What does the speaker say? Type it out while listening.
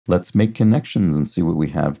Let's make connections and see what we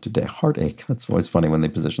have today. Heartache. That's always funny when they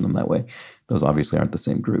position them that way. Those obviously aren't the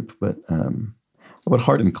same group, but what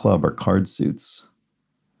heart and club are card suits,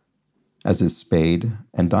 as is spade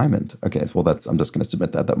and diamond. Okay, well, I'm just going to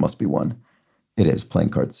submit that. That must be one. It is playing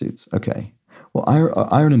card suits. Okay. Well,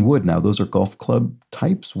 iron and wood now, those are golf club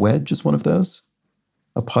types. Wedge is one of those.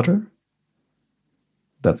 A putter?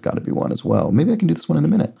 That's got to be one as well. Maybe I can do this one in a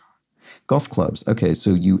minute. Golf clubs. Okay,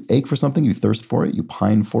 so you ache for something, you thirst for it, you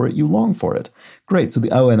pine for it, you long for it. Great. So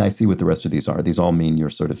and I see what the rest of these are. These all mean you're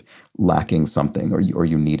sort of lacking something, or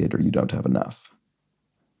you need it, or you don't have enough.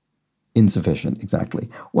 Insufficient, exactly.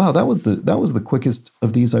 Wow, that was the quickest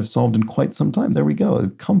of these I've solved in quite some time. There we go,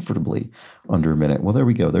 comfortably under a minute. Well, there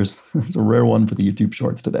we go. There's a rare one for the YouTube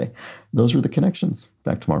Shorts today. Those are the connections.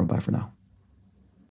 Back tomorrow. Bye for now.